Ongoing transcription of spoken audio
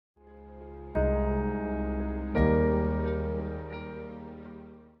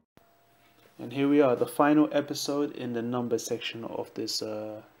And here we are, the final episode in the number section of this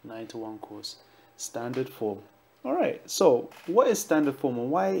 9 to 1 course, standard form. Alright, so what is standard form and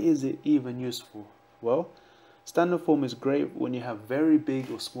why is it even useful? Well, standard form is great when you have very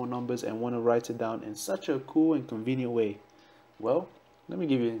big or small numbers and want to write it down in such a cool and convenient way. Well, let me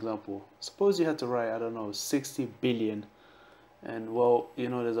give you an example. Suppose you had to write, I don't know, 60 billion. And well, you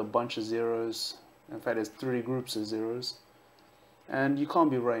know, there's a bunch of zeros. In fact, there's 3 groups of zeros. And you can't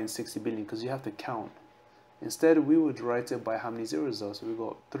be writing 60 billion because you have to count. Instead, we would write it by how many zeros are. So we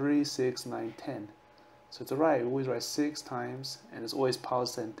got 3, 6, 9, 10. So to write, we always write 6 times, and it's always power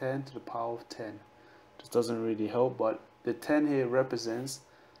 10 to the power of 10. Just doesn't really help, but the 10 here represents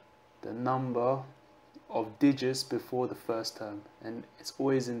the number of digits before the first term, and it's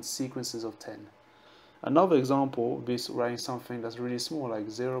always in sequences of 10. Another example would be writing something that's really small, like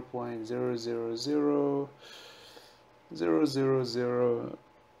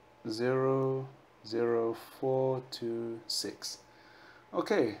 0.00000000426.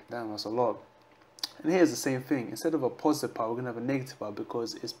 Okay, damn, that's a lot. And here's the same thing. Instead of a positive power, we're going to have a negative power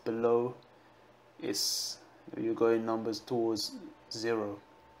because it's below, you're going numbers towards 0,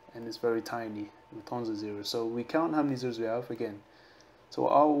 and it's very tiny with tons of zeros. So we count how many zeros we have again. So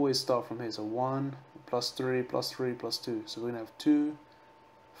I'll always start from here. So 1 plus 3 plus 3 plus 2. So we're going to have 2,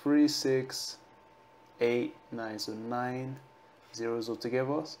 3, 6, 8, 9. So 9 zeros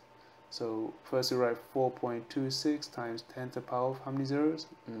altogether. So first we write 4.26 times 10 to the power of how many zeros?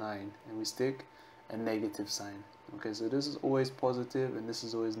 9. And we stick a negative sign. Okay, so this is always positive and this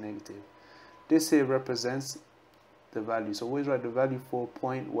is always negative. This here represents the value. So always write the value for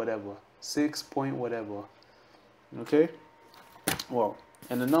point whatever. 6 point whatever. Okay? Well,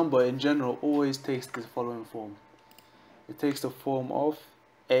 and the number in general always takes the following form. It takes the form of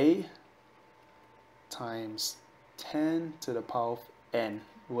a times 10 to the power of n,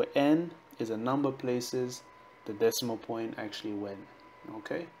 where n is a number places the decimal point actually went.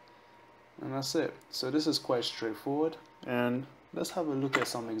 Okay, and that's it. So this is quite straightforward, and let's have a look at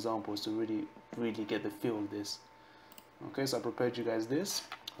some examples to really get the feel of this. Okay, so I prepared you guys this.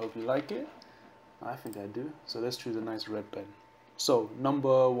 Hope you like it. I think I do. So let's choose a nice red pen. So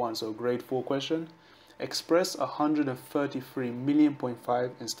number 1, so grade 4 question. Express 133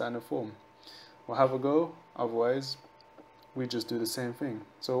 million.5 in standard form. We'll have a go, otherwise we just do the same thing.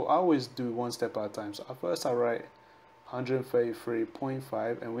 So I always do one step at a time. So first I write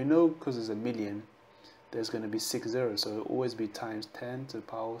 133.5, and we know because it's a million, there's going to be 6 zeros. So it'll always be times 10 to the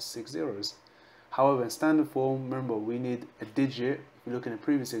power of 6 zeros. However, in standard form, remember, we need a digit. If you look in the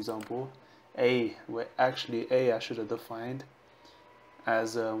previous example, a, where actually a I should have defined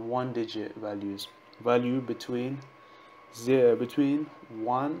as 1 digit values. Value between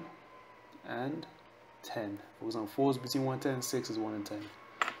 1 and 10. For example, 4 is between 1 and 10, 6 is 1 and 10.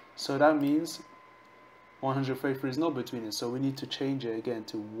 So that means 133 is not between it, so we need to change it again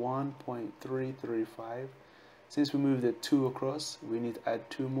to 1.335. Since we moved the 2 across, we need to add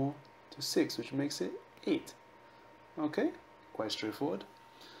 2 more to 6, which makes it 8. Okay, quite straightforward.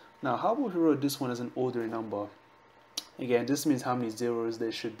 Now, how about if we wrote this one as an ordinary number? Again, this means how many zeros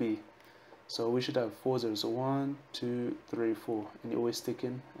there should be. So we should have 4 zeros. So 1, 2, 3, 4. And you always stick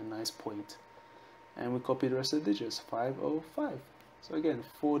in a nice point. And we copy the rest of the digits. 505. So again,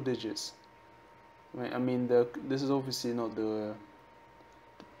 4 digits. I mean, this is obviously not the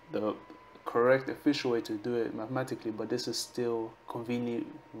correct official way to do it mathematically, but this is still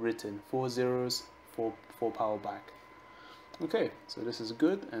conveniently written. 4 zeros, 4 power back. Okay, so this is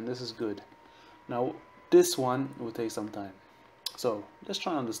good and this is good. Now, this one will take some time. So let's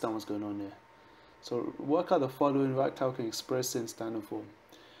try and understand what's going on here. So work out the following right how we can express in standard form.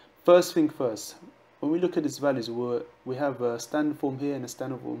 First thing first, when we look at these values, we have a standard form here and a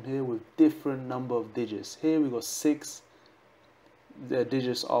standard form here with different number of digits. Here we got 6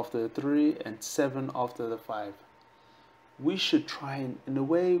 digits after the 3 and 7 after the 5. We should try and, in the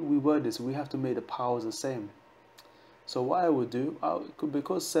way we word this, we have to make the powers the same. So what I would do,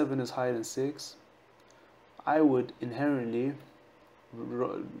 because 7 is higher than 6, I would inherently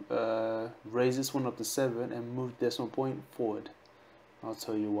raise this one up to 7 and move the decimal point forward. I'll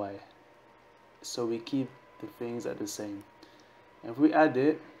tell you why. So we keep the things at the same. If we add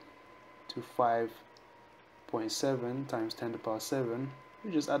it to 5.7 times 10 to the power 7,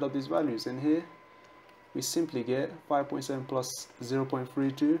 we just add up these values. And here we simply get 5.7 plus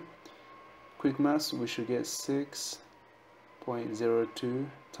 0.32. Quick maths, we should get 6.02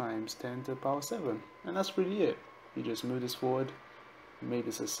 times 10 to the power 7. And that's really it. You just move this forward, make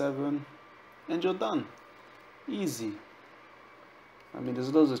this a 7, and you're done. Easy. I mean,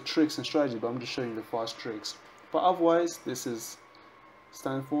 there's loads of tricks and strategies, but I'm just showing you the fast tricks. But otherwise, this is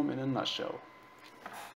standard form in a nutshell.